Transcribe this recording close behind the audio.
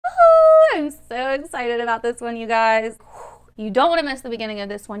I'm so excited about this one, you guys. You don't want to miss the beginning of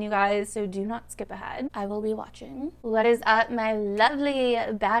this one, you guys, so do not skip ahead. I will be watching. What is up, my lovely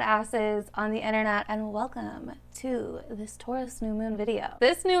badasses on the internet, and welcome to this Taurus new moon video.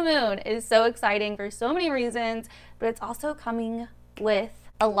 This new moon is so exciting for so many reasons, but it's also coming with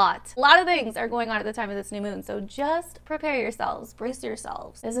a lot of things are going on at the time of this new moon. So just prepare yourselves, brace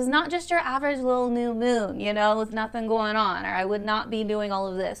yourselves. This is not just your average little new moon, you know, with nothing going on, or I would not be doing all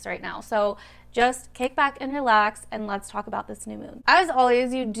of this right now. So just kick back and relax, and let's talk about this new moon. As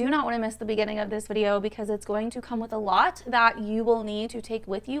always, you do not want to miss the beginning of this video because it's going to come with a lot that you will need to take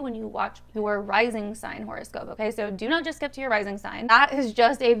with you when you watch your rising sign horoscope, okay? So do not just skip to your rising sign. That is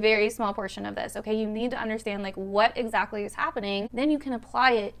just a very small portion of this, okay? You need to understand like what exactly is happening. Then you can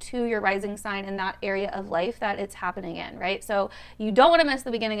apply it to your rising sign in that area of life that it's happening in, right? So you don't want to miss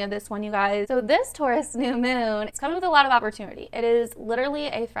the beginning of this one, you guys. So this Taurus new moon, it's coming with a lot of opportunity. It is literally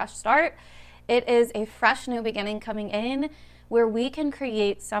a fresh start. It is a fresh new beginning coming in where we can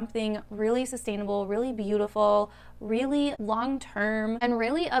create something really sustainable, really beautiful, really long-term, and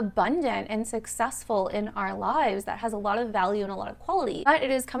really abundant and successful in our lives that has a lot of value and a lot of quality. But it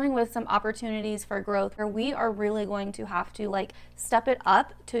is coming with some opportunities for growth where we are really going to have to like step it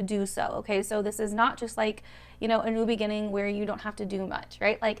up to do so, okay? So this is not just like, you know, a new beginning where you don't have to do much,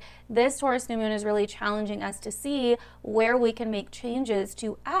 right? Like this Taurus new moon is really challenging us to see where we can make changes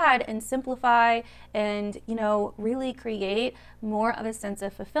to add and simplify and, you know, really create more of a sense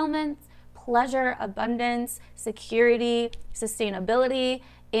of fulfillment, pleasure, abundance, security, sustainability,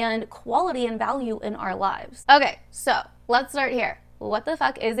 and quality and value in our lives. Okay, so let's start here. What the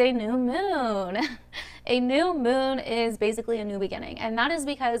fuck is a new moon? A new moon is basically a new beginning, and that is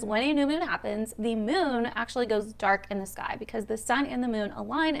because when a new moon happens, the moon actually goes dark in the sky because the sun and the moon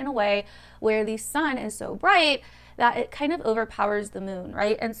align in a way where the sun is so bright that it kind of overpowers the moon,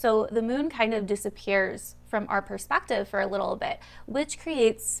 right? And so the moon kind of disappears from our perspective for a little bit, which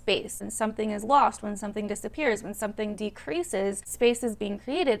creates space. And something is lost when something disappears. When something decreases, space is being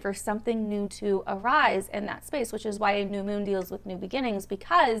created for something new to arise in that space, which is why a new moon deals with new beginnings,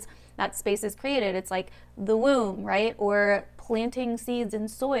 because that space is created. It's like the womb, right? Or planting seeds in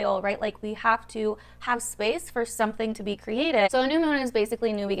soil, right? Like we have to have space for something to be created. So a new moon is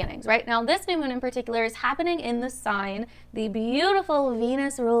basically new beginnings, right? Now this new moon in particular is happening in the sign, the beautiful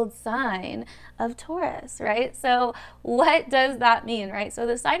Venus-ruled sign of Taurus, right? So what does that mean, right? So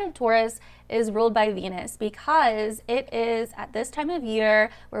the sign of Taurus is ruled by Venus because it is at this time of year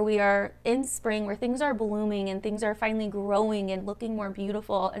where we are in spring, where things are blooming and things are finally growing and looking more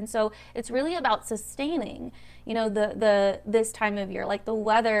beautiful. And so it's really about sustaining, you know, this time of year. Like the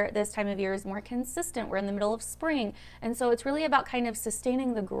weather this time of year is more consistent. We're in the middle of spring. And so it's really about kind of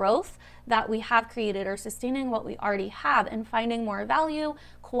sustaining the growth that we have created or sustaining what we already have and finding more value,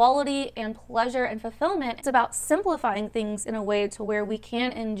 quality, and pleasure and fulfillment. It's about simplifying things in a way to where we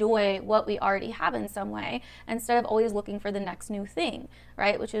can enjoy what we already have in some way instead of always looking for the next new thing,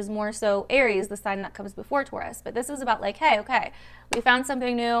 right? Which is more so Aries, the sign that comes before Taurus. But this is about like, hey, okay, we found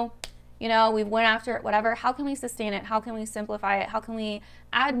something new, you know, we went after it, whatever. How can we sustain it? How can we simplify it? How can we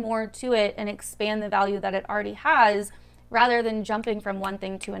add more to it and expand the value that it already has rather than jumping from one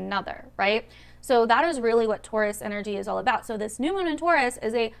thing to another, right? So that is really what Taurus energy is all about. So this new moon in Taurus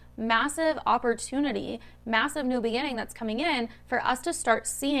is a massive opportunity, massive new beginning that's coming in for us to start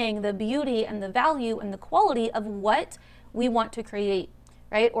seeing the beauty and the value and the quality of what we want to create,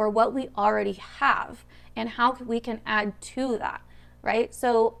 right? Or what we already have and how we can add to that, right?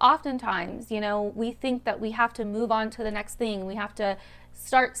 So oftentimes, you know, we think that we have to move on to the next thing. We have to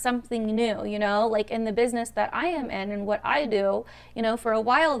start something new, you know, like in the business that I am in and what I do, you know, for a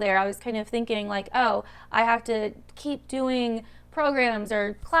while there, I was kind of thinking like, oh, I have to keep doing programs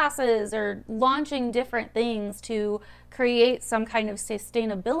or classes or launching different things to create some kind of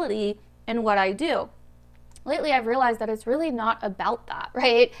sustainability in what I do. Lately, I've realized that it's really not about that,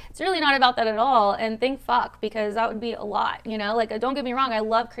 right? It's really not about that at all. And thank fuck, because that would be a lot, you know? Like, don't get me wrong, I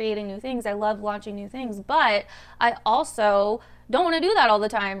love creating new things. I love launching new things, but I also don't want to do that all the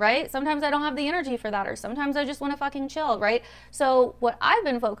time, right? Sometimes I don't have the energy for that, or sometimes I just want to fucking chill, right? So what I've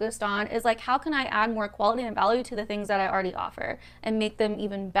been focused on is like, how can I add more quality and value to the things that I already offer and make them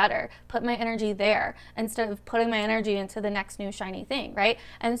even better? Put my energy there instead of putting my energy into the next new shiny thing, right?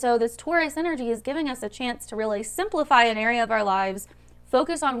 And so this Taurus energy is giving us a chance to really simplify an area of our lives,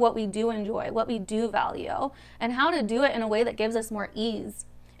 focus on what we do enjoy, what we do value, and how to do it in a way that gives us more ease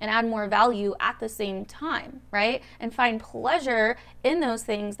and add more value at the same time, right? And find pleasure in those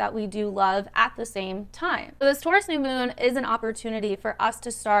things that we do love at the same time. So this Taurus new moon is an opportunity for us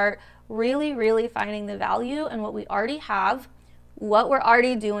to start really, really finding the value in what we already have, what we're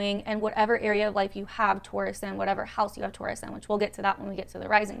already doing in whatever area of life you have Taurus in, whatever house you have Taurus in, which we'll get to that when we get to the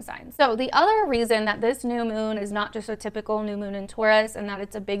rising signs. So the other reason that this new moon is not just a typical new moon in Taurus and that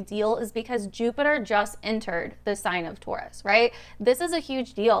it's a big deal is because Jupiter just entered the sign of Taurus, right? This is a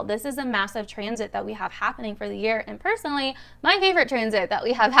huge deal. This is a massive transit that we have happening for the year. And personally, my favorite transit that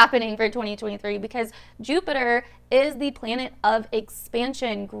we have happening for 2023, because Jupiter is the planet of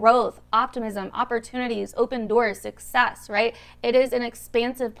expansion, growth, optimism, opportunities, open doors, success, right? It is an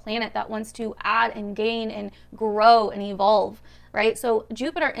expansive planet that wants to add and gain and grow and evolve, right? So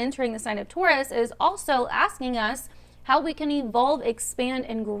Jupiter entering the sign of Taurus is also asking us how we can evolve, expand,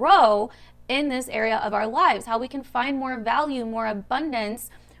 and grow in this area of our lives, how we can find more value, more abundance,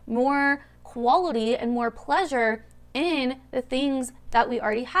 more quality, and more pleasure in the things that we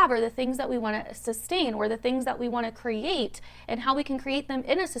already have, or the things that we want to sustain, or the things that we want to create, and how we can create them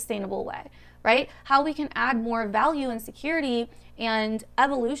in a sustainable way, right? How we can add more value and security and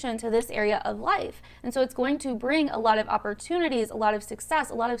evolution to this area of life. And so it's going to bring a lot of opportunities, a lot of success,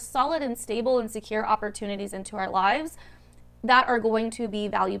 a lot of solid and stable and secure opportunities into our lives that are going to be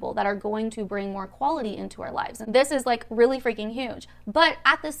valuable, that are going to bring more quality into our lives. And this is like really freaking huge. But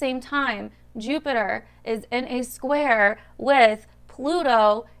at the same time, Jupiter is in a square with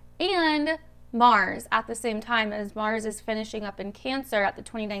Pluto and Mars at the same time, as Mars is finishing up in Cancer at the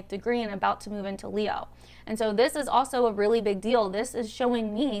 29th degree and about to move into Leo. And so this is also a really big deal. This is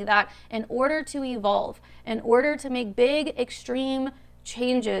showing me that in order to evolve, in order to make big, extreme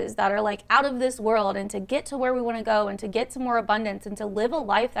changes that are like out of this world, and to get to where we want to go, and to get to more abundance, and to live a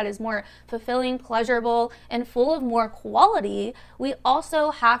life that is more fulfilling, pleasurable, and full of more quality, we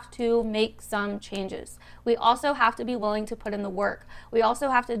also have to make some changes. We also have to be willing to put in the work. We also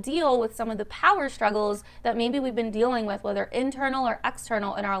have to deal with some of the power struggles that maybe we've been dealing with, whether internal or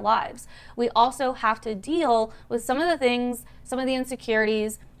external in our lives. We also have to deal with some of the things, some of the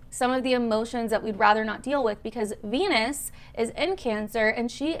insecurities, some of the emotions that we'd rather not deal with, because Venus is in Cancer and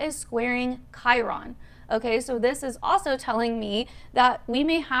she is squaring Chiron. Okay, so this is also telling me that we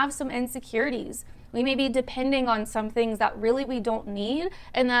may have some insecurities. We may be depending on some things that really we don't need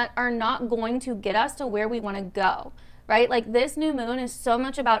and that are not going to get us to where we want to go, right? Like this new moon is so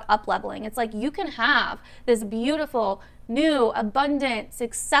much about up-leveling. It's like you can have this beautiful, new, abundant,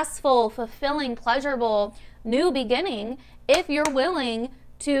 successful, fulfilling, pleasurable new beginning if you're willing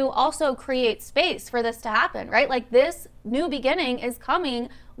to also create space for this to happen, right? Like this new beginning is coming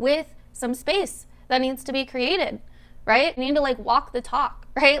with some space that needs to be created, right? We need to like walk the talk,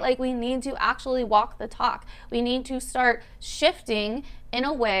 right? Like we need to actually walk the talk. We need to start shifting in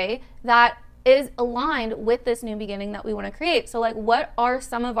a way that is aligned with this new beginning that we want to create. So like, what are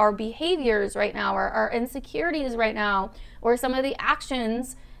some of our behaviors right now, or our insecurities right now, or some of the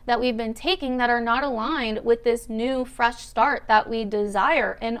actions that we've been taking that are not aligned with this new fresh start that we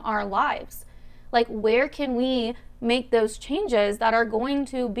desire in our lives? Like, where can we make those changes that are going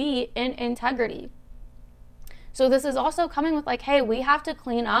to be in integrity? So this is also coming with like, hey, we have to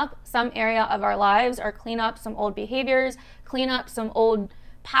clean up some area of our lives, or clean up some old behaviors, clean up some old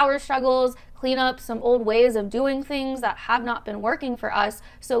power struggles, clean up some old ways of doing things that have not been working for us,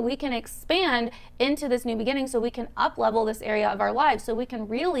 so we can expand into this new beginning, so we can up-level this area of our lives, so we can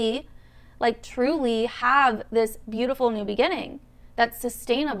really, like, truly have this beautiful new beginning that's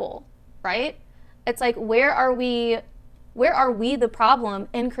sustainable, right? It's like, where are we the problem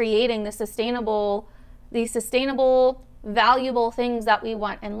in creating the sustainable, valuable things that we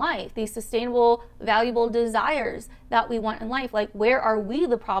want in life, these sustainable, valuable desires that we want in life? Like, where are we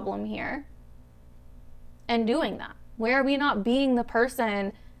the problem here in doing that? Where are we not being the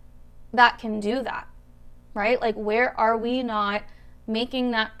person that can do that, right? Like, where are we not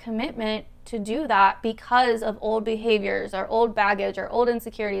making that commitment to do that because of old behaviors, or old baggage, or old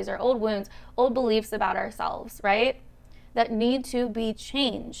insecurities, or old wounds, old beliefs about ourselves, right? That need to be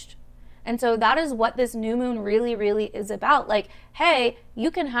changed. And so that is what this new moon really, really is about. Like, hey, you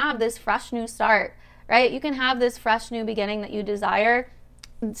can have this fresh new start, right? You can have this fresh new beginning that you desire.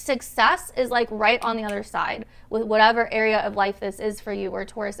 Success is like right on the other side with whatever area of life this is for you, or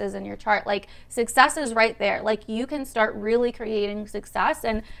Taurus is in your chart. Like, success is right there. Like, you can start really creating success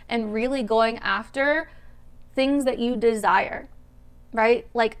and really going after things that you desire, right?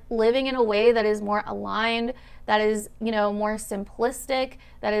 Like, living in a way that is more aligned, that is, you know, more simplistic,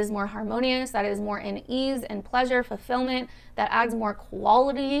 that is more harmonious, that is more in ease and pleasure, fulfillment, that adds more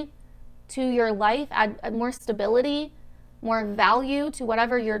quality to your life, add more stability, more value to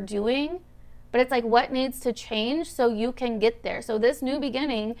whatever you're doing. But it's like, what needs to change so you can get there? So this new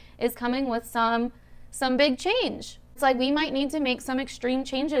beginning is coming with some big change. It's like, we might need to make some extreme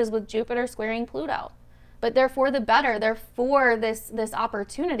changes with Jupiter squaring Pluto. but they're for the better. They're for this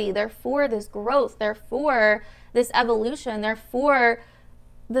opportunity. They're for this growth. They're for this evolution. They're for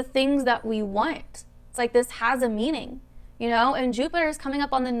the things that we want. It's like this has a meaning, you know, and Jupiter is coming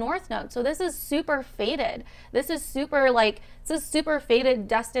up on the North Node. So this is super fated. This is super like, it's a super fated,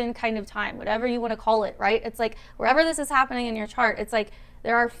 destined kind of time, whatever you want to call it, right? It's like wherever this is happening in your chart, it's like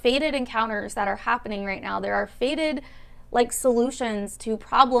there are fated encounters that are happening right now. There are fated like solutions to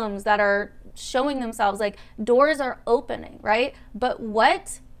problems that are showing themselves, like doors are opening, right? But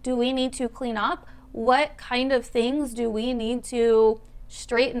what do we need to clean up? What kind of things do we need to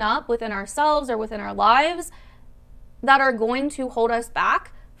straighten up within ourselves or within our lives that are going to hold us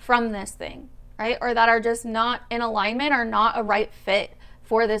back from this thing, right? Or that are just not in alignment or not a right fit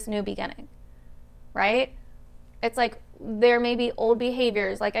for this new beginning, right? It's like there may be old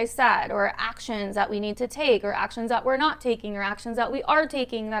behaviors, like I said, or actions that we need to take, or actions that we're not taking, or actions that we are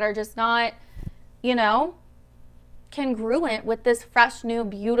taking that are just not, you know, congruent with this fresh, new,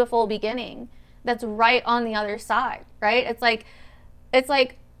 beautiful beginning that's right on the other side, right? It's like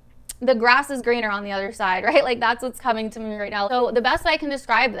the grass is greener on the other side, right? Like that's what's coming to me right now. So the best way I can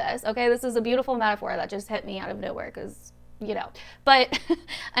describe this, okay, this is a beautiful metaphor that just hit me out of nowhere because, you know, but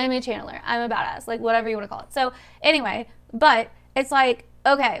I'm a channeler. I'm a badass, like whatever you want to call it. So anyway, but it's like,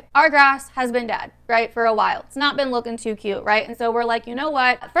 okay, our grass has been dead, right, for a while. It's not been looking too cute, right? And so we're like, you know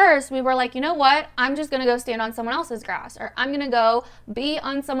what? At first, we were like, you know what? I'm just going to go stand on someone else's grass, or I'm going to go be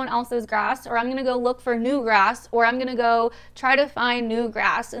on someone else's grass, or I'm going to go look for new grass, or I'm going to go try to find new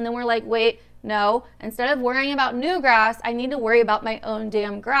grass. And then we're like, wait, no, instead of worrying about new grass, I need to worry about my own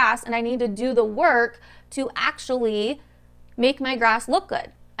damn grass, and I need to do the work to actually make my grass look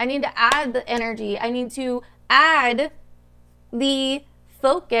good. I need to add the energy. I need to add the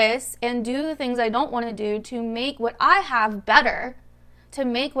focus and do the things I don't want to do to make what I have better, to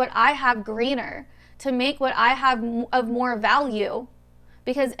make what I have greener, to make what I have of more value.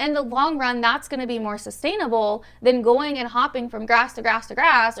 Because in the long run, that's going to be more sustainable than going and hopping from grass to grass to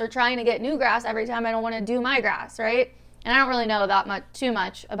grass, or trying to get new grass every time I don't want to do my grass, right? And I don't really know that much, too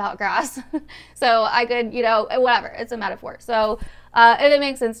much about grass. So I could, you know, whatever, it's a metaphor. So if it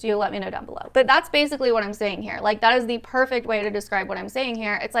makes sense to you, let me know down below. But that's basically what I'm saying here. Like that is the perfect way to describe what I'm saying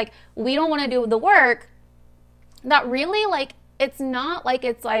here. It's like, we don't want to do the work that really, like, it's not like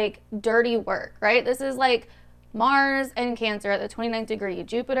it's like dirty work, right? This is like Mars and Cancer at the 29th degree,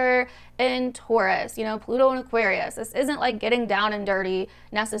 Jupiter in Taurus, you know, Pluto in Aquarius. This isn't like getting down and dirty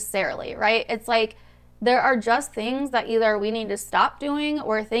necessarily, right? It's like, there are just things that either we need to stop doing,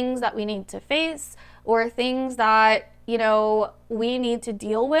 or things that we need to face, or things that, you know, we need to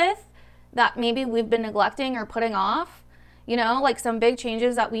deal with that maybe we've been neglecting or putting off, you know, like some big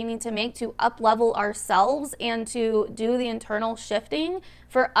changes that we need to make to up-level ourselves and to do the internal shifting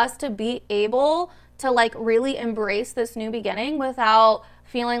for us to be able to like really embrace this new beginning without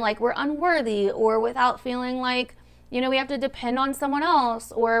feeling like we're unworthy, or without feeling like, you know, we have to depend on someone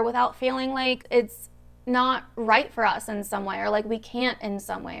else, or without feeling like it's not right for us in some way, or like we can't in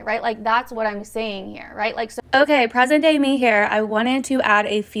some way, right? Like that's what I'm saying here, right? Like, so okay, present day me here. I wanted to add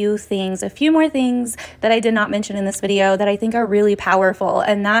a few more things that I did not mention in this video that I think are really powerful,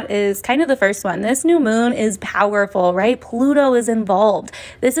 and that is kind of the first one. This new moon is powerful, right? Pluto is involved.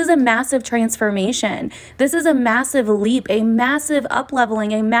 This is a massive transformation. This is a massive leap, a massive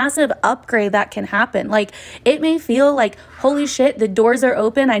up-leveling, a massive upgrade that can happen. Like, it may feel like, holy shit, the doors are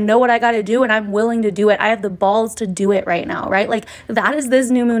open, I know what I got to do, and I'm willing to do it. I have the balls to do it right now, right? Like, that is this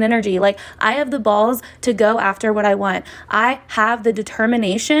new moon energy. Like, I have the balls to go after what I want. I have the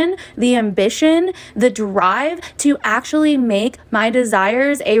determination, the ambition, the drive to actually make my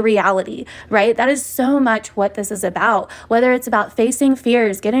desires a reality, right? That is so much what this is about. Whether it's about facing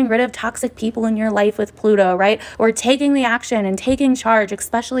fears, getting rid of toxic people in your life with Pluto, right? Or taking the action and taking charge,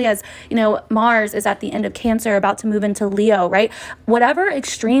 especially as, you know, Mars is at the end of Cancer, about to move into Leo, right? Whatever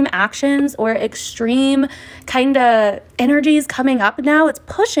extreme actions or extreme kind of energies coming up now, it's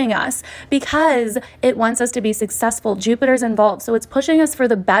pushing us because it wants us to be successful. Jupiter's involved, so it's pushing us for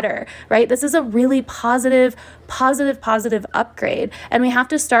the better, right? This is a really positive upgrade, and we have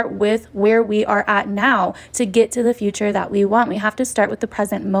to start with where we are at now to get to the future that we want. We have to start with the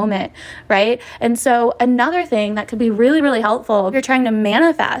present moment, right? And so another thing that could be really, really helpful if you're trying to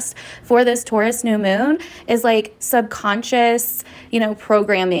manifest for this Taurus new moon is like subconscious subconscious, you know,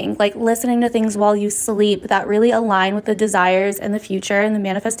 programming, like listening to things while you sleep that really align with the desires and the future and the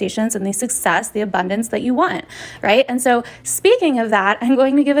manifestations and the success, the abundance that you want, right? And so speaking of that, I'm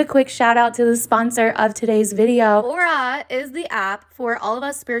going to give a quick shout out to the sponsor of today's video. Aura is the app for all of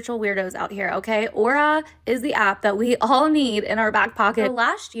us spiritual weirdos out here, okay? Aura is the app that we all need in our back pocket. So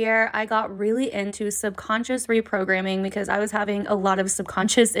last year, I got really into subconscious reprogramming because I was having a lot of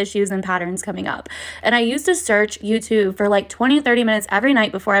subconscious issues and patterns coming up. And I used to search YouTube for like 20-30 minutes every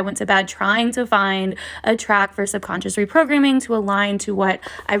night before I went to bed trying to find a track for subconscious reprogramming to align to what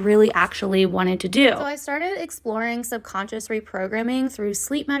I really actually wanted to do. So I started exploring subconscious reprogramming through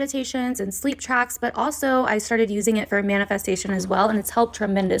sleep meditations and sleep tracks, but also I started using it for manifestation as well, and it's helped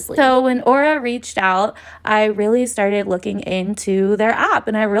tremendously. So when Aura reached out, I really started looking into their app,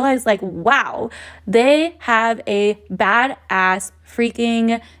 and I realized, like, wow, they have a badass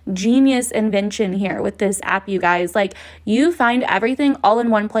freaking genius invention here with this app, you guys. Like, you find everything all in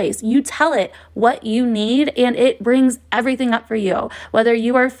one place. You tell it what you need and it brings everything up for you. Whether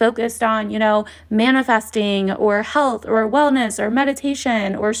you are focused on, you know, manifesting or health or wellness or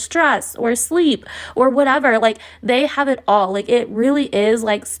meditation or stress or sleep or whatever, like, they have it all. Like, it really is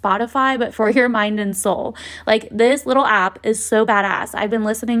like Spotify, but for your mind and soul. Like, this little app is so badass. I've been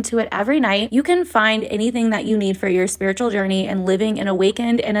listening to it every night. You can find anything that you need for your spiritual journey and living an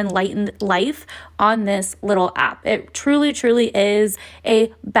awakened and enlightened life on this little app. It truly, truly is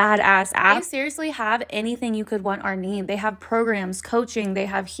a badass app. They seriously have anything you could want or need. They have programs, coaching, they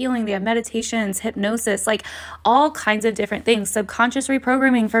have healing, they have meditations, hypnosis, like all kinds of different things. Subconscious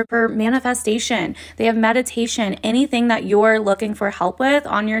reprogramming for manifestation. They have meditation, anything that you're looking for help with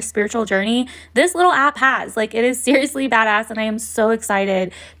on your spiritual journey, this little app has. Like, it is seriously badass, and I am so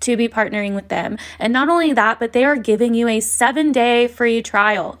excited to be partnering with them. And not only that, but they are giving you a 7-day free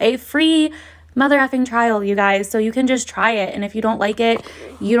trial, a free mother effing trial, you guys. So you can just try it. And if you don't like it,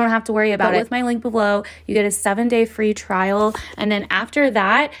 you don't have to worry about it. With my link below, you get a 7-day free trial. And then after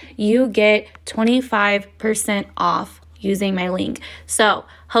that, you get 25% off using my link. So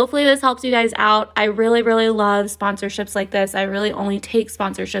hopefully this helps you guys out. I really, really love sponsorships like this. I really only take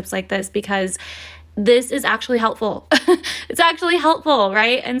sponsorships like this because this is actually helpful. It's actually helpful,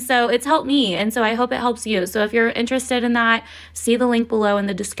 right? And so it's helped me. And so I hope it helps you. So if you're interested in that, see the link below in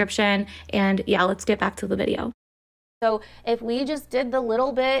the description. And yeah, let's get back to the video. So if we just did the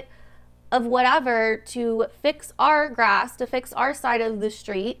little bit of whatever to fix our grass, to fix our side of the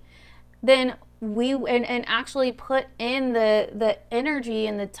street, then we and actually put in the energy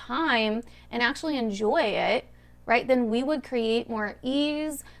and the time and actually enjoy it, right? Then we would create more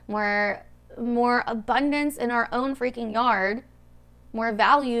ease, more abundance in our own freaking yard, more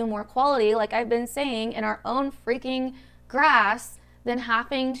value, more quality, like I've been saying, in our own freaking grass, than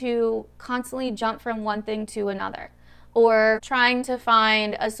having to constantly jump from one thing to another, or trying to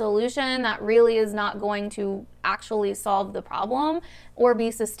find a solution that really is not going to actually solve the problem or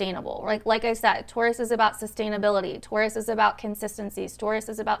be sustainable. Like I said, Taurus is about sustainability. Taurus is about consistency. Taurus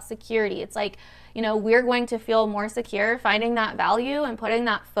is about security. It's like, you know, we're going to feel more secure finding that value and putting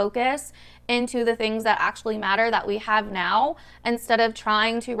that focus into the things that actually matter that we have now, instead of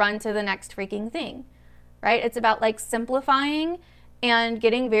trying to run to the next freaking thing, right? It's about like simplifying and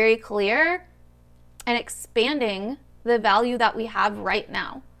getting very clear and expanding the value that we have right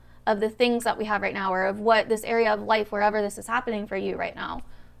now, of the things that we have right now, or of what this area of life, wherever this is happening for you right now,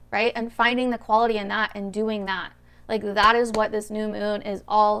 right? And finding the quality in that and doing that. Like, that is what this new moon is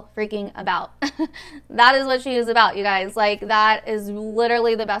all freaking about. That is what she is about, you guys. Like, that is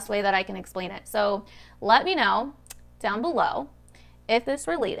literally the best way that I can explain it. So let me know down below if this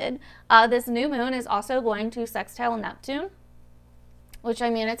related. This new moon is also going to sextile Neptune, which, I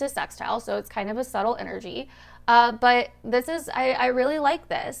mean, it's a sextile, so it's kind of a subtle energy. But this is, I really like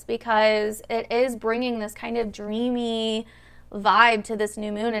this because it is bringing this kind of dreamy vibe to this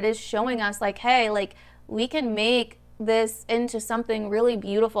new moon. It is showing us like, hey, like, we can make this into something really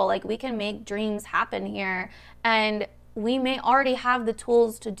beautiful. Like, we can make dreams happen here, and we may already have the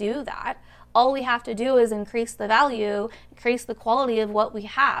tools to do that. All we have to do is increase the value, increase the quality of what we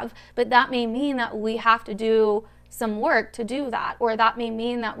have. But that may mean that we have to do some work to do that, or that may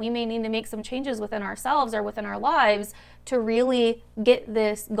mean that we may need to make some changes within ourselves or within our lives to really get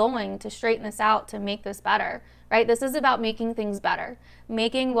this going, to straighten this out, to make this better, right? This is about making things better,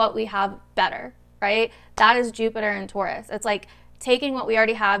 making what we have better, right? That is Jupiter and Taurus. It's like taking what we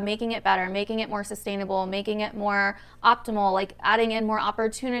already have, making it better, making it more sustainable, making it more optimal, like adding in more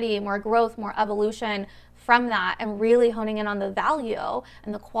opportunity, more growth, more evolution from that, and really honing in on the value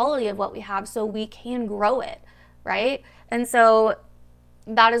and the quality of what we have so we can grow it, right? And so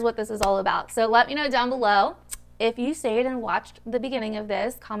that is what this is all about. So let me know down below if you stayed and watched the beginning of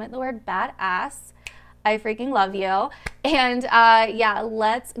this, comment the word badass. I freaking love you. And yeah,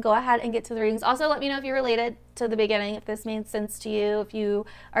 let's go ahead and get to the readings. Also, let me know if you related to the beginning, if this made sense to you, if you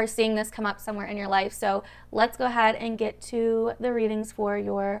are seeing this come up somewhere in your life. So let's go ahead and get to the readings for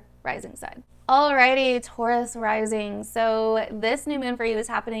your rising sign. Alrighty, Taurus rising. So this new moon for you is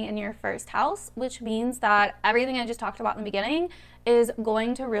happening in your first house, which means that everything I just talked about in the beginning is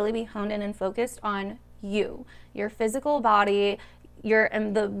going to really be honed in and focused on you, your physical body,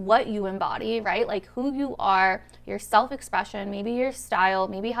 what you embody, right? Like who you are, your self-expression, maybe your style,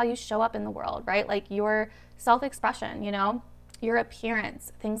 maybe how you show up in the world, right? Like your self-expression, you know, your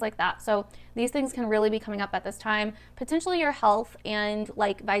appearance, things like that. So these things can really be coming up at this time, potentially your health and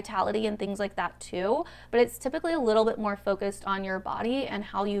like vitality and things like that too, but it's typically a little bit more focused on your body and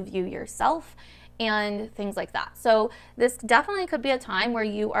how you view yourself and things like that. So this definitely could be a time where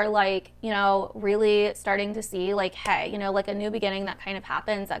you are like, you know, really starting to see like, hey, you know, like a new beginning that kind of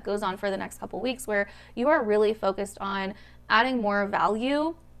happens that goes on for the next couple weeks where you are really focused on adding more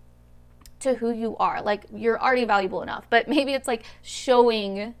value to who you are. Like you're already valuable enough, but maybe it's like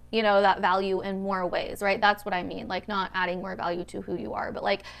showing, you know, that value in more ways, right? That's what I mean. Like not adding more value to who you are, but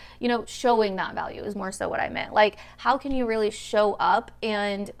like, you know, showing that value is more so what I meant. Like how can you really show up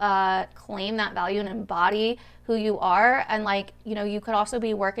and claim that value and embody who you are? And like, you know, you could also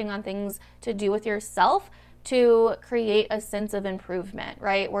be working on things to do with yourself to create a sense of improvement,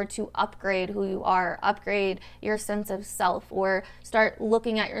 right? Or to upgrade who you are, upgrade your sense of self, or start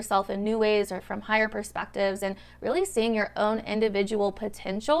looking at yourself in new ways or from higher perspectives and really seeing your own individual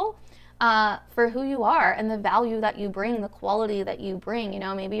potential for who you are and the value that you bring, the quality that you bring. You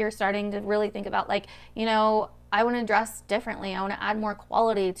know, maybe you're starting to really think about like, you know, I want to dress differently. I want to add more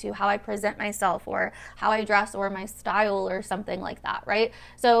quality to how I present myself or how I dress or my style or something like that, right?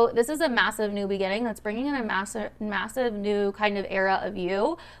 So this is a massive new beginning that's bringing in a massive new kind of era of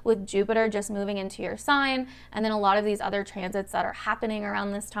you with Jupiter just moving into your sign. And then a lot of these other transits that are happening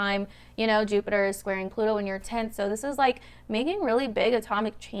around this time, you know, Jupiter is squaring Pluto in your 10th. So this is like making really big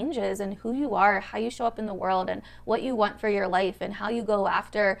atomic changes in who you are, how you show up in the world and what you want for your life and how you go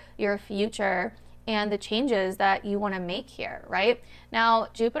after your future and the changes that you want to make here, right? Now,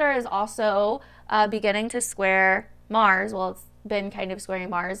 Jupiter is also beginning to square Mars. Well, it's been kind of squaring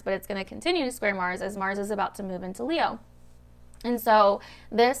Mars, but it's going to continue to square Mars as Mars is about to move into Leo. And so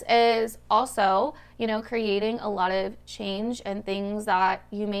this is also, you know, creating a lot of change and things that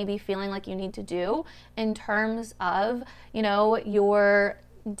you may be feeling like you need to do in terms of, you know, your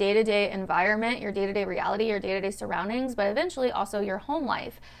day-to-day environment, your day-to-day reality, your day-to-day surroundings, but eventually also your home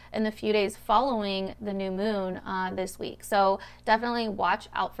life in the few days following the new moon this week. So definitely watch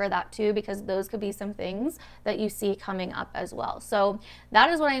out for that too, because those could be some things that you see coming up as well. So that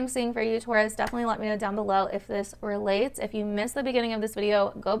is what I'm seeing for you, Taurus. Definitely let me know down below if this relates. If you missed the beginning of this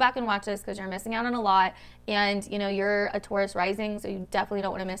video, go back and watch this because you're missing out on a lot. And you know, you're a Taurus rising, so you definitely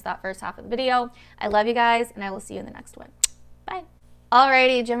don't want to miss that first half of the video. I love you guys, and I will see you in the next one. Bye.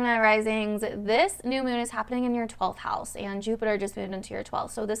 Alrighty, Gemini risings, this new moon is happening in your 12th house and Jupiter just moved into your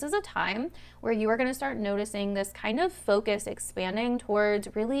 12th. So this is a time where you are going to start noticing this kind of focus expanding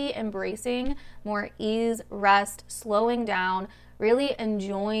towards really embracing more ease, rest, slowing down, really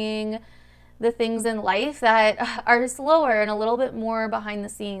enjoying the things in life that are slower and a little bit more behind the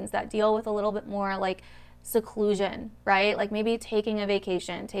scenes, that deal with a little bit more like seclusion, right? Like maybe taking a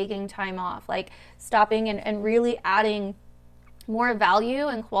vacation, taking time off, like stopping and really adding more value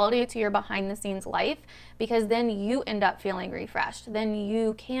and quality to your behind the scenes life, because then you end up feeling refreshed. Then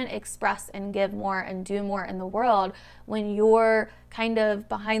you can express and give more and do more in the world when your kind of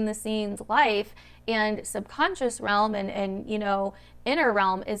behind the scenes life and subconscious realm and you know, inner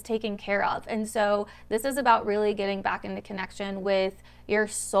realm is taken care of. And so this is about really getting back into connection with your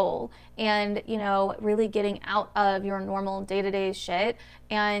soul and, you know, really getting out of your normal day-to-day shit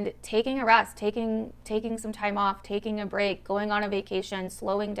and taking a rest, taking some time off, taking a break, going on a vacation,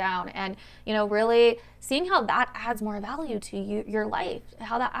 slowing down, and, you know, really seeing how that adds more value to your life,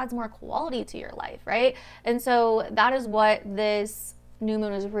 how that adds more quality to your life, right? And so that is what this new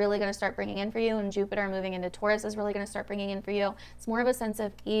moon is really going to start bringing in for you, and Jupiter moving into Taurus is really going to start bringing in for you. It's more of a sense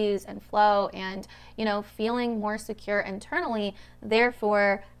of ease and flow and, you know, feeling more secure internally.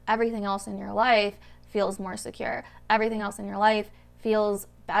 Therefore, everything else in your life feels more secure. Everything else in your life feels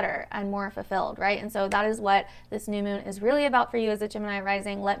better and more fulfilled, right? And so that is what this new moon is really about for you as a Gemini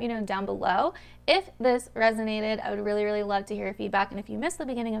rising. Let me know down below if this resonated. I would really, really love to hear your feedback. And if you missed the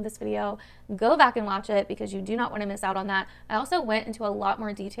beginning of this video, go back and watch it because you do not want to miss out on that. I also went into a lot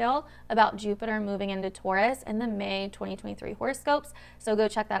more detail about Jupiter moving into Taurus in the May 2023 horoscopes. So go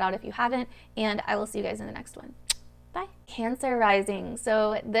check that out if you haven't. And I will see you guys in the next one. Bye. Cancer rising.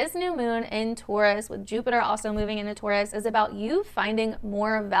 So this new moon in Taurus with Jupiter also moving into Taurus is about you finding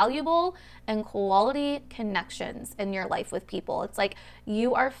more valuable and quality connections in your life with people. It's like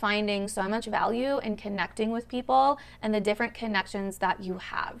you are finding so much value in connecting with people and the different connections that you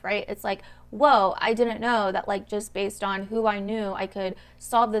have, right? It's like, whoa, I didn't know that, like, just based on who I knew, I could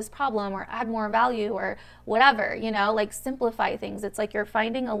solve this problem or add more value or whatever, you know, like simplify things. It's like you're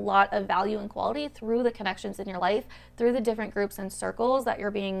finding a lot of value and quality through the connections in your life, through the different groups and circles that you're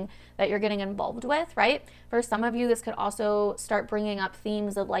getting involved with, right? For some of you, this could also start bringing up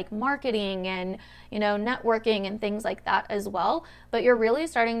themes of like marketing and, you know, networking and things like that as well. But you're really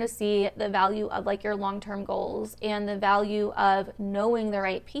starting to see the value of like your long-term goals and the value of knowing the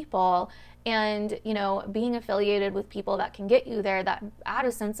right people and, you know, being affiliated with people that can get you there, that add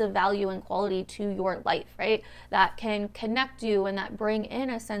a sense of value and quality to your life, right? That can connect you and that bring in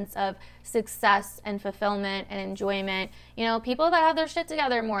a sense of success and fulfillment and enjoyment. You know, people that have their shit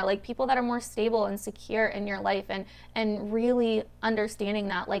together more, like people that are more stable and secure in your life, and really understanding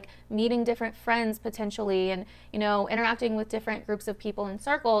that, like meeting different friends potentially and, you know, interacting with different groups of people and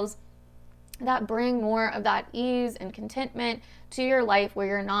circles that bring more of that ease and contentment to your life, where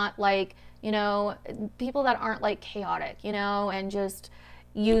you're not like, you know, people that aren't like chaotic, you know, and just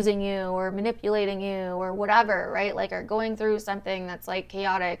using you or manipulating you or whatever, right? Like, are going through something that's like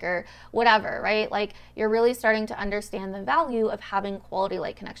chaotic or whatever, right? Like, you're really starting to understand the value of having quality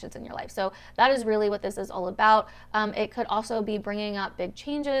like connections in your life. So that is really what this is all about. It could also be bringing up big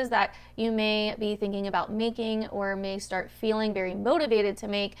changes that you may be thinking about making or may start feeling very motivated to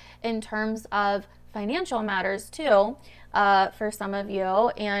make in terms of financial matters too, for some of you,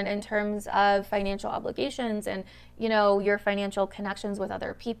 and in terms of financial obligations and, you know, your financial connections with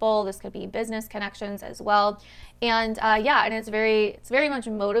other people. This could be business connections as well. And yeah, and it's very much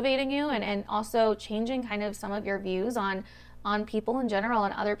motivating you and also changing kind of some of your views on people in general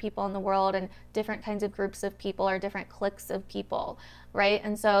and other people in the world and different kinds of groups of people or different cliques of people, right?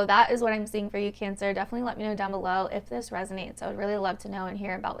 And so that is what I'm seeing for you, Cancer. Definitely let me know down below if this resonates. I would really love to know and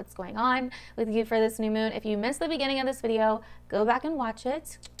hear about what's going on with you for this new moon. If you missed the beginning of this video, go back and watch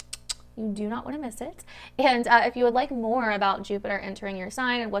it. You do not want to miss it. And if you would like more about Jupiter entering your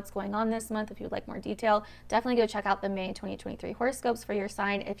sign and what's going on this month, if you would like more detail, definitely go check out the May 2023 horoscopes for your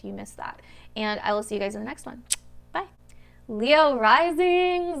sign if you missed that. And I will see you guys in the next one. Bye. Leo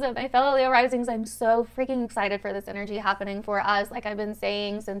risings, my fellow Leo risings, I'm so freaking excited for this energy happening for us. Like I've been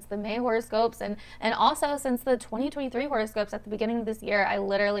saying since the May horoscopes and also since the 2023 horoscopes at the beginning of this year, I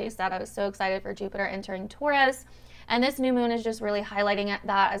literally said I was so excited for Jupiter entering Taurus. And this new moon is just really highlighting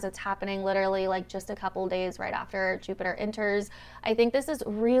that as it's happening literally like just a couple days right after Jupiter enters. I think this is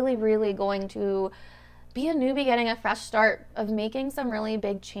really, really going to be a new beginning, a fresh start of making some really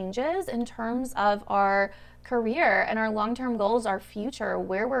big changes in terms of our career and our long-term goals, our future,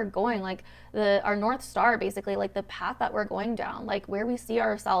 where we're going, like our North Star, basically, like the path that we're going down, like where we see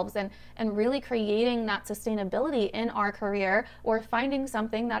ourselves, and really creating that sustainability in our career or finding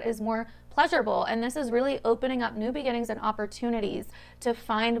something that is more pleasurable. And this is really opening up new beginnings and opportunities to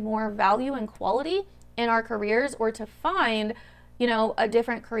find more value and quality in our careers, or to find, you know, a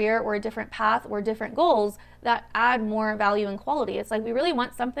different career or a different path or different goals that add more value and quality. It's like we really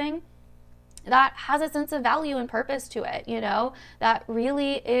want something that has a sense of value and purpose to it, you know, that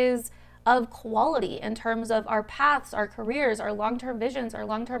really is of quality in terms of our paths, our careers, our long-term visions, our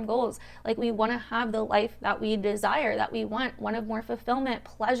long-term goals. Like we want to have the life that we desire, that we want, one of more fulfillment,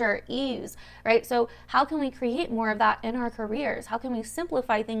 pleasure, ease, right? So how can we create more of that in our careers? How can we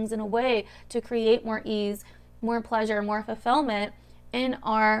simplify things in a way to create more ease, more pleasure, more fulfillment in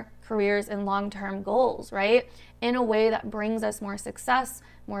our careers and long-term goals, right? In a way that brings us more success,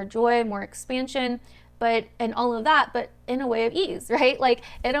 more joy, more expansion, and all of that, but in a way of ease, right? Like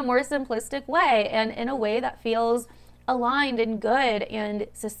in a more simplistic way and in a way that feels aligned and good and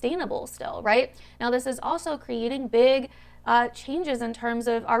sustainable still, right? Now, this is also creating big changes in terms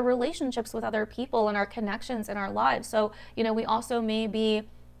of our relationships with other people and our connections in our lives. So, you know, we also may be,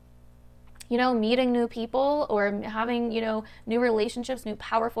 you know, meeting new people or having, you know, new relationships, new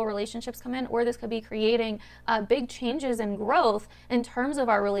powerful relationships come in, or this could be creating big changes and growth in terms of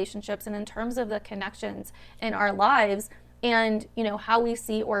our relationships and in terms of the connections in our lives and, you know, how we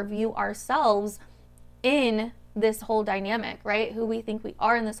see or view ourselves in this whole dynamic, right? Who we think we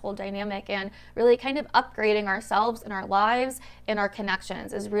are in this whole dynamic, and really kind of upgrading ourselves and our lives and our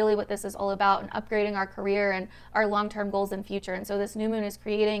connections is really what this is all about, and upgrading our career and our long-term goals and future. And so this new moon is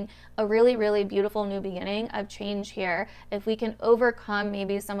creating a really, really beautiful new beginning of change here. If we can overcome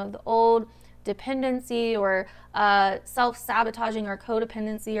maybe some of the old dependency or self-sabotaging or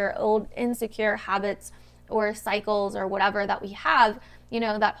codependency or old insecure habits or cycles or whatever that we have, you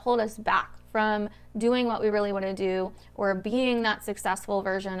know, that hold us back from doing what we really want to do or being that successful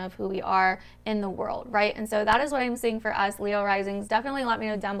version of who we are in the world, right? And so that is what I'm seeing for us, Leo risings. Definitely let me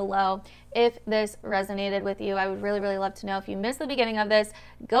know down below if this resonated with you. I would really, really love to know. If you missed the beginning of this,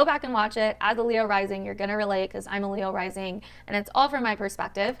 go back and watch it. As a Leo rising, you're going to relate because I'm a Leo rising and it's all from my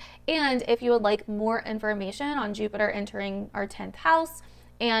perspective. And if you would like more information on Jupiter entering our 10th house,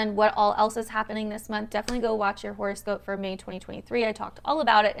 and what all else is happening this month, definitely go watch your horoscope for May 2023. I talked all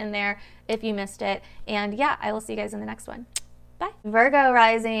about it in there if you missed it. And yeah, I will see you guys in the next one. Bye. Virgo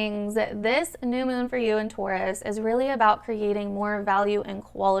risings, this new moon for you in Taurus is really about creating more value and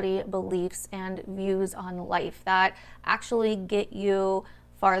quality beliefs and views on life that actually get you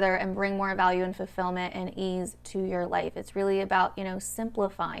farther and bring more value and fulfillment and ease to your life. It's really about, you know,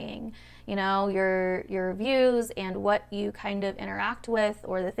 simplifying, you know, your views and what you kind of interact with,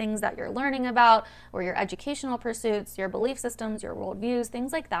 or the things that you're learning about, or your educational pursuits, your belief systems, your worldviews,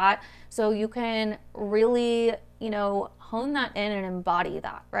 things like that. So you can really, you know, hone that in and embody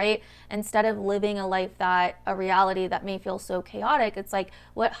that, right? Instead of living a reality that may feel so chaotic, it's like,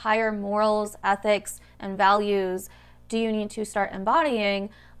 what higher morals, ethics, and values do you need to start embodying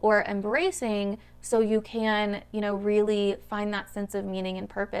or embracing so you can, you know, really find that sense of meaning and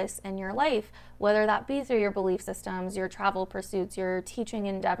purpose in your life, whether that be through your belief systems, your travel pursuits, your teaching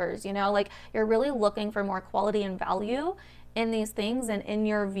endeavors, you know, like you're really looking for more quality and value in these things and in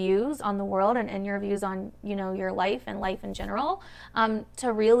your views on the world and in your views on, you know, your life and life in general,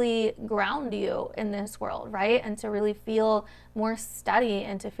 to really ground you in this world, right? And to really feel more steady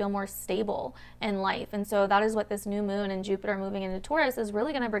and to feel more stable in life. And so that is what this new moon and Jupiter moving into Taurus is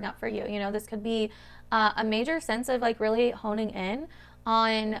really going to bring up for you. You know, this could be a major sense of like really honing in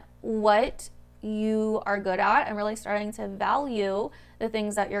on what you are good at and really starting to value the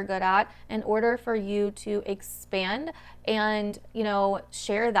things that you're good at in order for you to expand and, you know,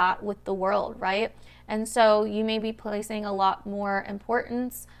 share that with the world, right? And so you may be placing a lot more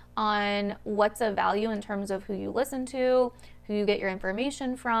importance on what's of value in terms of who you listen to, who you get your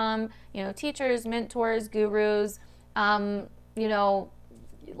information from, you know, teachers, mentors, gurus, you know,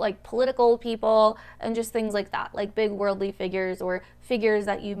 like political people and just things like that, like big worldly figures or figures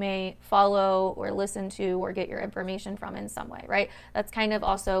that you may follow or listen to or get your information from in some way, right? That's kind of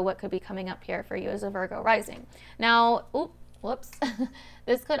also what could be coming up here for you as a Virgo rising. Now, whoops,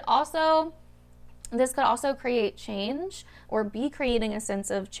 this could also create change or be creating a sense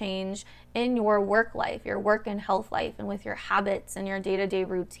of change in your work life, your work and health life, and with your habits and your day-to-day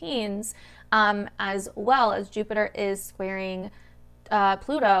routines, as well as Jupiter is squaring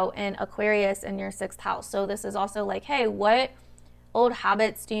Pluto in Aquarius in your 6th house. So this is also like, hey, what old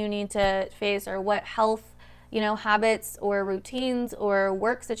habits do you need to face, or what health, you know, habits or routines or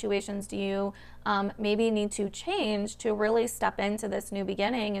work situations do you maybe need to change to really step into this new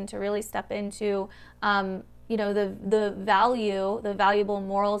beginning and to really step into you know, the valuable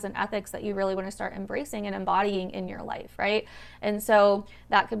morals and ethics that you really want to start embracing and embodying in your life, right? And so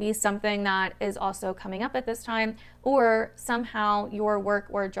that could be something that is also coming up at this time, or somehow your work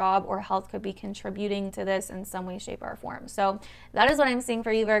or job or health could be contributing to this in some way, shape, or form. So that is what I'm seeing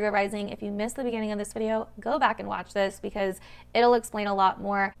for you, Virgo rising. If you missed the beginning of this video, go back and watch this because it'll explain a lot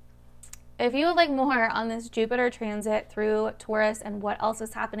more. If you would like more on this Jupiter transit through Taurus and what else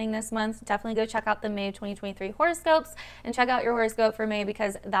is happening this month, definitely go check out the May 2023 horoscopes and check out your horoscope for May,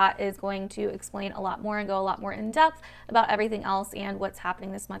 because that is going to explain a lot more and go a lot more in depth about everything else and what's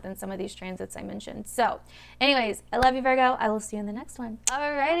happening this month and some of these transits I mentioned. So anyways, I love you, Virgo. I will see you in the next one.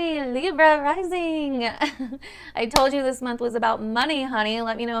 Alrighty, Libra rising. I told you this month was about money, honey.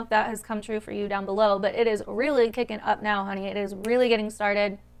 Let me know if that has come true for you down below, but it is really kicking up now, honey. It is really getting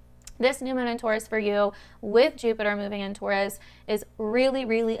started. This new moon in Taurus for you with Jupiter moving in Taurus is really,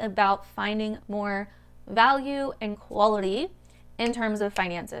 really about finding more value and quality in terms of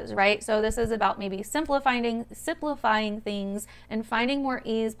finances, right? So this is about maybe simplifying things and finding more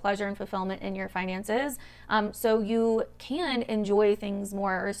ease, pleasure, and fulfillment in your finances, so you can enjoy things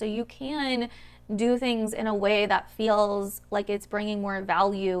more, or so you can do things in a way that feels like it's bringing more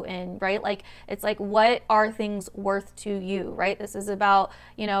value in, right? Like, it's like, what are things worth to you, right? This is about,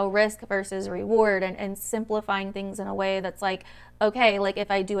 you know, risk versus reward, and simplifying things in a way that's like, okay, like if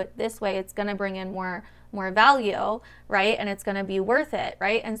I do it this way, it's going to bring in more value, right? And it's going to be worth it,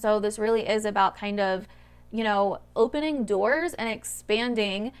 right? And so this really is about kind of, you know, opening doors and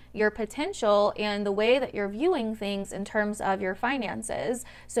expanding your potential and the way that you're viewing things in terms of your finances,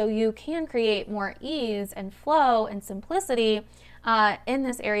 so you can create more ease and flow and simplicity in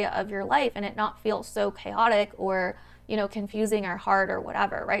this area of your life, and it not feel so chaotic or, you know, confusing or hard or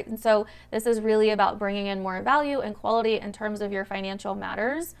whatever, right? And so this is really about bringing in more value and quality in terms of your financial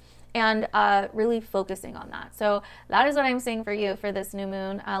matters, and really focusing on that. So that is what I'm seeing for you for this new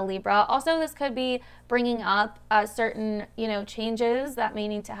moon, Libra. Also, this could be bringing up certain, you know, changes that may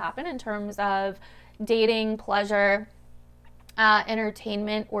need to happen in terms of dating, pleasure,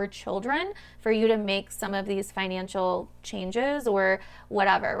 entertainment, or children, for you to make some of these financial changes or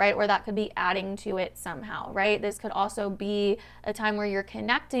whatever, right? Or that could be adding to it somehow, right? This could also be a time where you're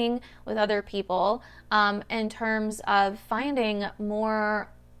connecting with other people in terms of finding more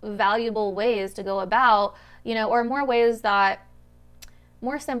valuable ways to go about, you know, or more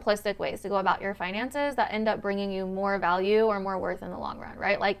simplistic ways to go about your finances that end up bringing you more value or more worth in the long run,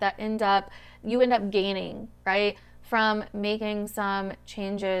 right? Like that you end up gaining, right, from making some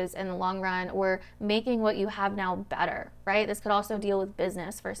changes in the long run, or making what you have now better, right? This could also deal with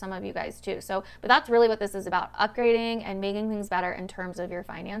business for some of you guys too. So, but that's really what this is about, upgrading and making things better in terms of your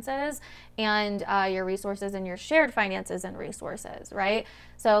finances and your resources and your shared finances and resources, right?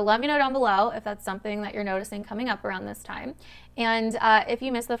 So let me know down below if that's something that you're noticing coming up around this time. And if you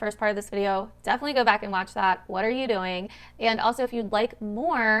missed the first part of this video, definitely go back and watch that. What are you doing? And also, if you'd like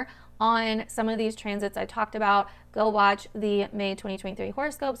more on some of these transits I talked about, go watch the May 2023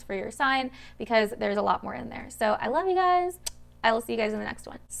 horoscopes for your sign, because there's a lot more in there. So I love you guys. I will see you guys in the next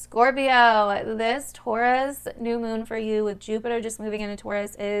one. Scorpio, this Taurus new moon for you with Jupiter just moving into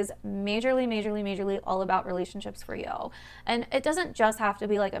Taurus is majorly all about relationships for you. And it doesn't just have to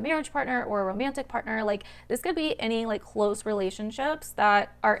be like a marriage partner or a romantic partner. Like this could be any like close relationships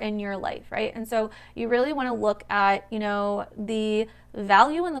that are in your life, right? And so you really want to look at, you know, the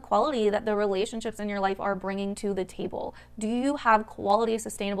value and the quality that the relationships in your life are bringing to the table. Do you have quality,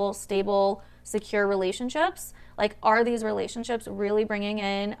 sustainable, stable, secure relationships? Like, are these relationships really bringing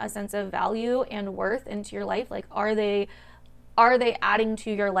in a sense of value and worth into your life? Like, are they adding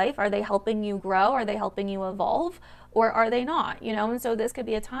to your life? Are they helping you grow? Are they helping you evolve? Or are they not? You know, and so this could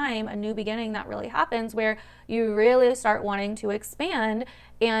be a time, a new beginning that really happens, where you really start wanting to expand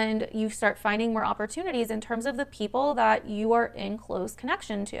and you start finding more opportunities in terms of the people that you are in close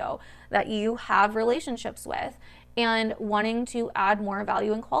connection to, that you have relationships with, and wanting to add more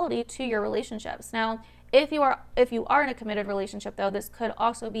value and quality to your relationships. Now, if you are in a committed relationship, though, this could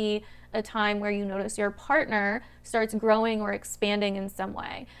also be a time where you notice your partner starts growing or expanding in some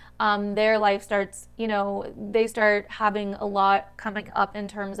way. Their life starts, you know, they start having a lot coming up in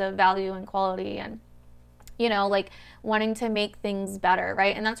terms of value and quality, and, you know, like wanting to make things better,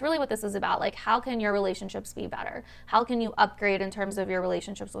 right? And that's really what this is about. Like, how can your relationships be better? How can you upgrade in terms of your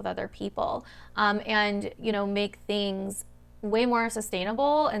relationships with other people? And, you know, make things way more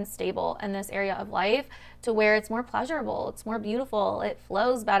sustainable and stable in this area of life, to where it's more pleasurable, it's more beautiful, it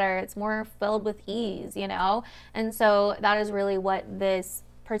flows better, it's more filled with ease, you know? And so that is really what this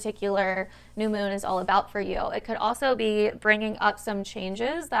particular new moon is all about for you. It could also be bringing up some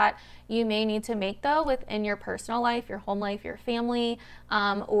changes that you may need to make, though, within your personal life, your home life, your family,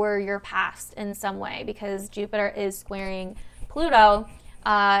 or your past in some way, because Jupiter is squaring Pluto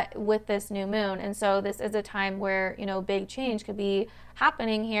with this new moon. And so this is a time where, you know, big change could be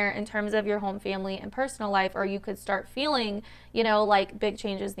happening here in terms of your home, family, and personal life, or you could start feeling, you know, like big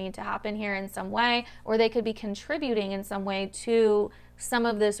changes need to happen here in some way, or they could be contributing in some way to some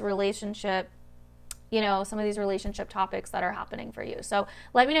of this relationship, you know, some of these relationship topics that are happening for you. So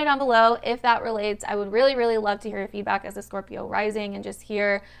let me know down below if that relates. I would really love to hear your feedback as a Scorpio rising, and just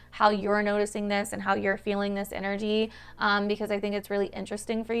hear how you're noticing this and how you're feeling this energy, because I think it's really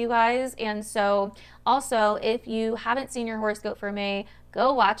interesting for you guys. And so also, if you haven't seen your horoscope for May,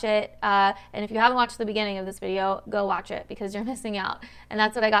 go watch it. And if you haven't watched the beginning of this video, go watch it, because you're missing out. And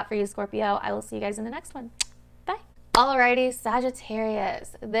that's what I got for you, Scorpio. I will see you guys in the next one. Bye. Alrighty,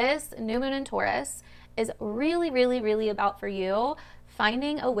 Sagittarius. This new moon in Taurus is really about, for you,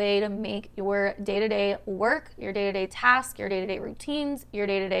 finding a way to make your day-to-day work, your day-to-day tasks, your day-to-day routines, your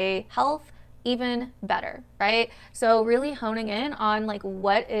day-to-day health even better, right? So really honing in on like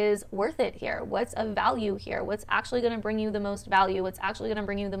what is worth it here, what's of value here, what's actually going to bring you the most value, what's actually going to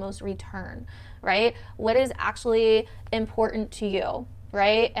bring you the most return, right? What is actually important to you,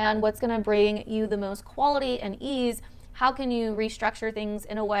 right? And what's going to bring you the most quality and ease. How can you restructure things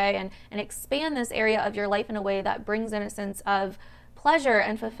in a way and expand this area of your life in a way that brings in a sense of pleasure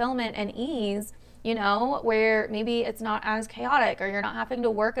and fulfillment and ease, you know, where maybe it's not as chaotic, or you're not having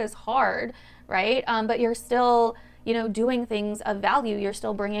to work as hard, right? But you're still, you know, doing things of value, you're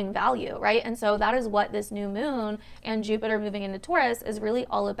still bringing value, right? And so that is what this new moon and Jupiter moving into Taurus is really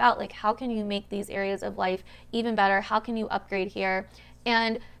all about. Like, how can you make these areas of life even better? How can you upgrade here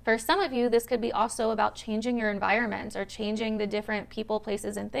And for some of you, this could be also about changing your environment or changing the different people,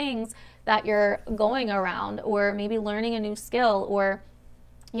 places, and things that you're going around, or maybe learning a new skill, or,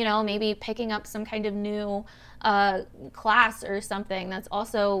 you know, maybe picking up some kind of new class or something that's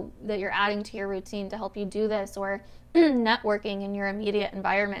also that you're adding to your routine to help you do this, or networking in your immediate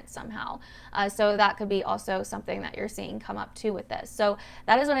environment somehow. So that could be also something that you're seeing come up too with this. So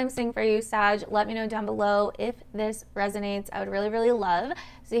that is what I'm seeing for you, Sag. Let me know down below if this resonates. I would really, really love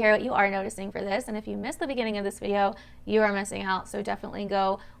to hear what you are noticing for this. And if you missed the beginning of this video, you are missing out. So definitely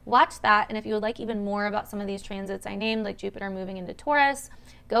go watch that. And if you would like even more about some of these transits I named, like Jupiter moving into Taurus,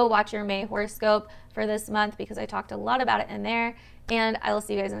 go watch your May horoscope for this month, because I talked a lot about it in there. And I will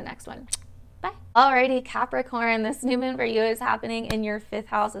see you guys in the next one. Bye. Alrighty, Capricorn, this new moon for you is happening in your 5th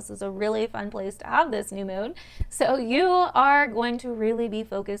house. This is a really fun place to have this new moon. So you are going to really be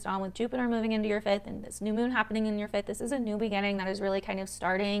focused on, with Jupiter moving into your 5th and this new moon happening in your 5th, this is a new beginning that is really kind of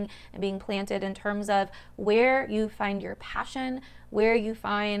starting and being planted in terms of where you find your passion, where you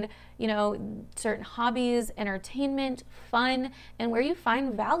find, you know, certain hobbies, entertainment, fun, and where you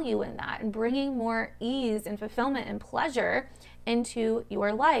find value in that, and bringing more ease and fulfillment and pleasure into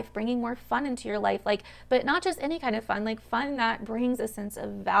your life, bringing more fun into your life, like, but not just any kind of fun, like fun that brings a sense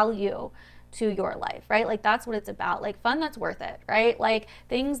of value to your life, right? Like that's what it's about, like fun that's worth it, right? Like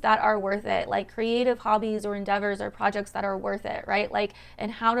things that are worth it, like creative hobbies or endeavors or projects that are worth it, right? Like,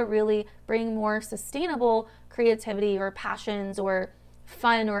 and how to really bring more sustainable creativity or passions or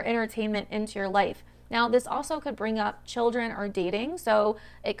fun or entertainment into your life. Now, this also could bring up children or dating. So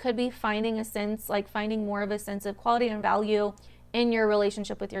it could be finding a sense, like finding more of a sense of quality and value in your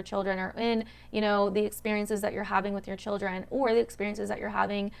relationship with your children, or in, you know, the experiences that you're having with your children, or the experiences that you're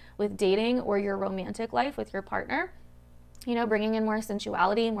having with dating or your romantic life with your partner. You know, bringing in more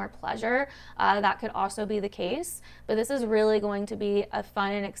sensuality, more pleasure, that could also be the case. But this is really going to be a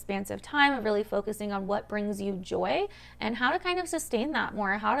fun and expansive time of really focusing on what brings you joy and how to kind of sustain that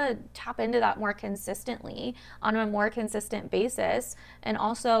more, how to tap into that more consistently on a more consistent basis. And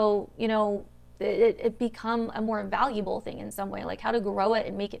also, you know, it become a more valuable thing in some way, like how to grow it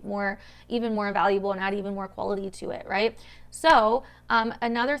and make it more, even more valuable, and add even more quality to it, right? So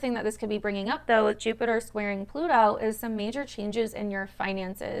another thing that this could be bringing up though, with Jupiter squaring Pluto, is some major changes in your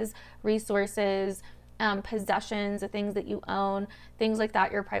finances, resources, possessions, the things that you own, things like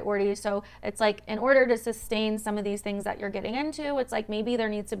that, your priorities. So it's like, in order to sustain some of these things that you're getting into, it's like maybe there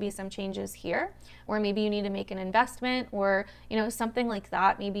needs to be some changes here, or maybe you need to make an investment, or, you know, something like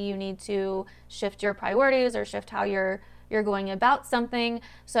that. Maybe you need to shift your priorities or shift how you're going about something.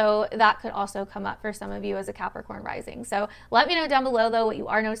 So that could also come up for some of you as a Capricorn rising. So let me know down below though what you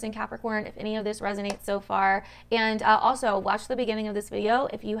are noticing, Capricorn, if any of this resonates so far. And also watch the beginning of this video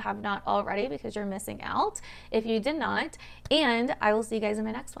if you have not already, because you're missing out if you did not. And I will see you guys in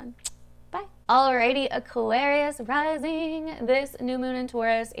my next one. Bye. Alrighty, Aquarius rising, this new moon in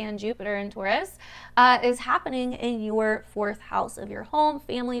Taurus and Jupiter in Taurus is happening in your 4th house of your home,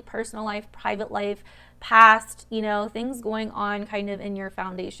 family, personal life, private life, past, you know, things going on kind of in your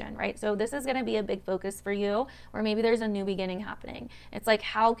foundation, right? So this is going to be a big focus for you, or maybe there's a new beginning happening. It's like,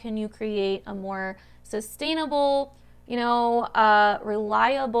 how can you create a more sustainable, you know,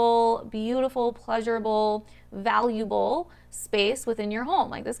 reliable, beautiful, pleasurable, valuable space within your home.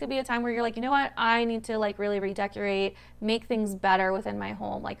 Like this could be a time where you're like, you know what, I need to like really redecorate, make things better within my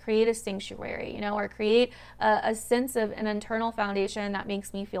home, like create a sanctuary, you know, or create a sense of an internal foundation that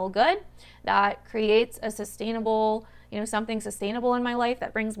makes me feel good, that creates a sustainable, you know, something sustainable in my life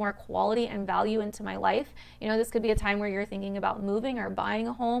that brings more quality and value into my life. You know, this could be a time where you're thinking about moving or buying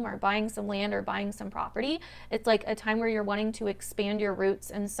a home or buying some land or buying some property. It's like a time where you're wanting to expand your roots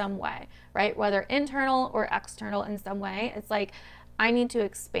in some way, right? Whether internal or external in some way. It's like, I need to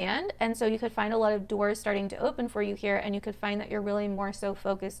expand. And so you could find a lot of doors starting to open for you here, and you could find that you're really more so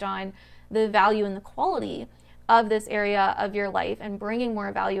focused on the value and the quality of this area of your life, and bringing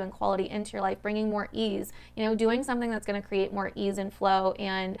more value and quality into your life, bringing more ease, you know, doing something that's going to create more ease and flow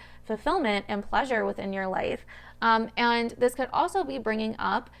and fulfillment and pleasure within your life. And this could also be bringing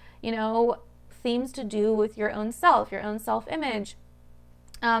up, you know, themes to do with your own self-image,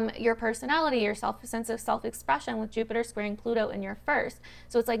 your personality, your sense of self-expression, with Jupiter squaring Pluto in your 1st.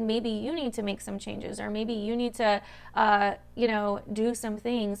 So it's like, maybe you need to make some changes, or maybe you need to, you know, do some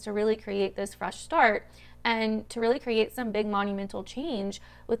things to really create this fresh start, and to really create some big monumental change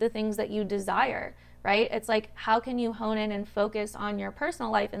with the things that you desire, right? It's like, how can you hone in and focus on your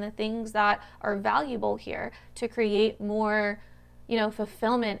personal life and the things that are valuable here to create more, you know,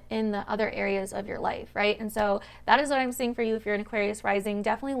 fulfillment in the other areas of your life, right? And so that is what I'm seeing for you if you're an Aquarius rising.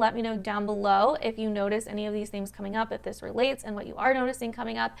 Definitely let me know down below if you notice any of these things coming up, if this relates and what you are noticing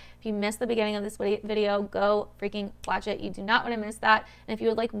coming up. If you missed the beginning of this video, go freaking watch it. You do not want to miss that. And if you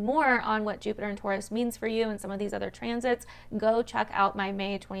would like more on what Jupiter and Taurus means for you and some of these other transits, go check out my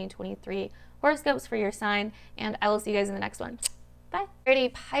May 2023 horoscopes for your sign, and I will see you guys in the next one. Bye.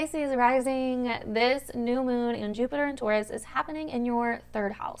 Alrighty, Pisces rising, this new moon in Jupiter and Taurus is happening in your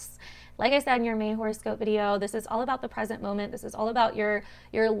 3rd house. Like I said in your May horoscope video, this is all about the present moment. This is all about your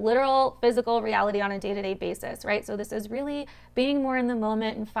literal physical reality on a day-to-day basis, right? So this is really being more in the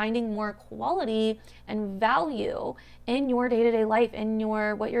moment and finding more quality and value in your day-to-day life, in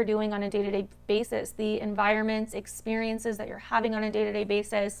what you're doing on a day-to-day basis, the environments, experiences that you're having on a day-to-day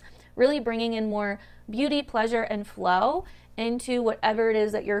basis, really bringing in more beauty, pleasure, and flow into whatever it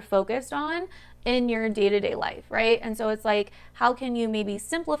is that you're focused on in your day-to-day life, right? And so it's like, how can you maybe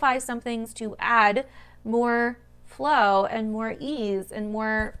simplify some things to add more flow and more ease and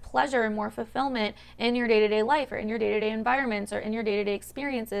more pleasure and more fulfillment in your day-to-day life, or in your day-to-day environments, or in your day-to-day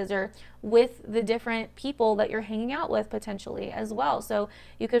experiences, or with the different people that you're hanging out with potentially as well. So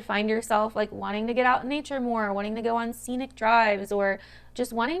you could find yourself like wanting to get out in nature more, wanting to go on scenic drives, or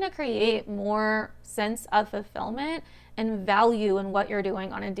just wanting to create more sense of fulfillment and value in what you're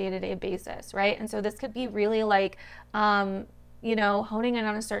doing on a day-to-day basis, right? And so this could be really like, you know, honing in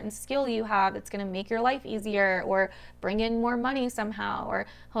on a certain skill you have that's going to make your life easier, or bring in more money somehow, or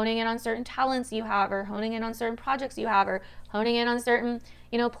honing in on certain talents you have, or honing in on certain projects you have, or honing in on certain,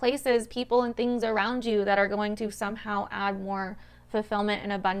 you know, places, people, and things around you that are going to somehow add more fulfillment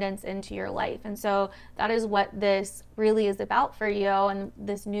and abundance into your life. And so that is what this really is about for you, and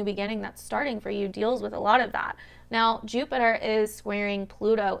this new beginning that's starting for you deals with a lot of that. Now, Jupiter is squaring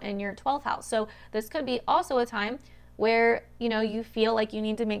Pluto in your 12th house. So this could be also a time where, you know, you feel like you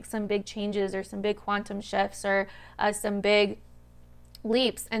need to make some big changes, or some big quantum shifts, or some big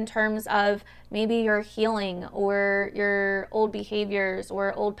leaps in terms of maybe your healing, or your old behaviors,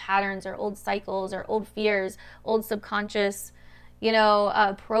 or old patterns, or old cycles, or old fears, old subconscious, you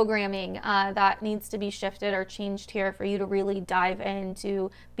know, programming that needs to be shifted or changed here for you to really dive into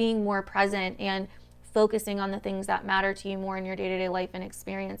being more present and focusing on the things that matter to you more in your day-to-day life and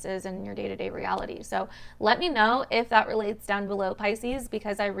experiences and your day-to-day reality. So let me know if that relates down below, Pisces,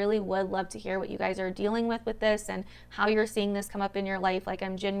 because I really would love to hear what you guys are dealing with this, and how you're seeing this come up in your life. Like,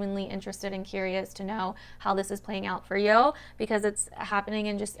 I'm genuinely interested and curious to know how this is playing out for you, because it's happening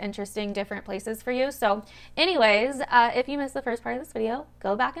in just interesting different places for you. So anyways, if you missed the first part of this video,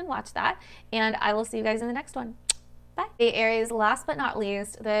 go back and watch that, and I will see you guys in the next one. Bye. Hey Aries, last but not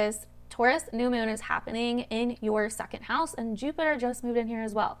least, this Taurus new moon is happening in your 2nd house, and Jupiter just moved in here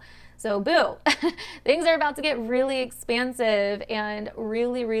as well. So boo, things are about to get really expansive and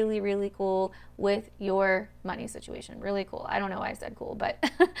really, really, really cool with your money situation. Really cool. I don't know why I said cool, but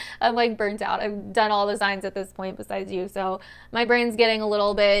I'm like burnt out. I've done all the signs at this point besides you. So my brain's getting a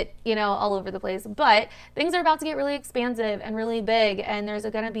little bit, you know, all over the place, but things are about to get really expansive and really big. And there's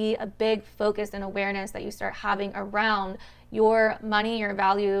going to be a big focus and awareness that you start having around your money, your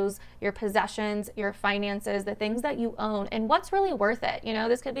values, your possessions, your finances, the things that you own, and what's really worth it. You know,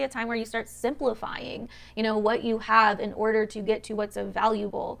 this could be a time where you start simplifying, you know, what you have in order to get to what's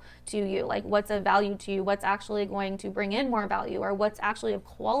valuable to you, like what's of value to you, what's actually going to bring in more value, or what's actually of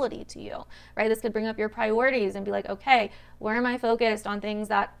quality to you, right? This could bring up your priorities and be like, okay, where am I focused on things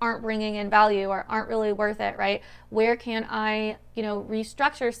that aren't bringing in value or aren't really worth it, right? Where can I, you know,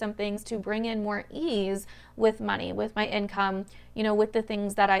 restructure some things to bring in more ease with money, with my income, you know, with the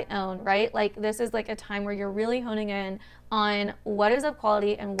things that I own, right? Like, this is like a time where you're really honing in on what is of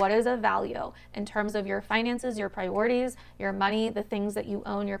quality and what is of value in terms of your finances, your priorities, your money, the things that you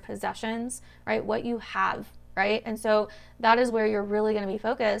own, your possessions, right? What you have, right? And so that is where you're really going to be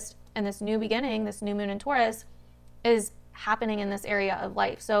focused. And this new beginning, this new moon in Taurus, is happening in this area of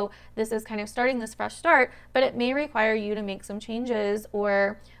life. So this is kind of starting this fresh start, but it may require you to make some changes,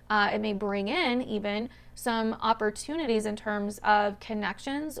 or it may bring in even some opportunities in terms of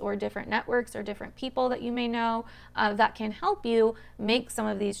connections or different networks or different people that you may know that can help you make some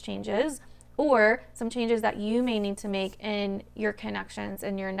of these changes, or some changes that you may need to make in your connections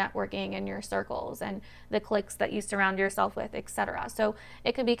and your networking and your circles and the cliques that you surround yourself with, etc. So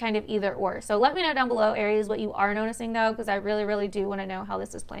it could be kind of either or. So let me know down below, Aries, what you are noticing though, because I really, really do want to know how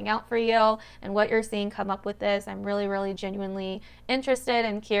this is playing out for you and what you're seeing come up with this. I'm really, really genuinely interested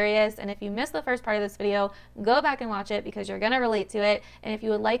and curious. And if you missed the first part of this video, go back and watch it because you're going to relate to it. And if you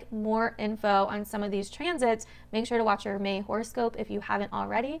would like more info on some of these transits, make sure to watch your May horoscope if you haven't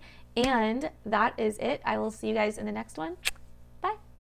already. And that is it. I will see you guys in the next one.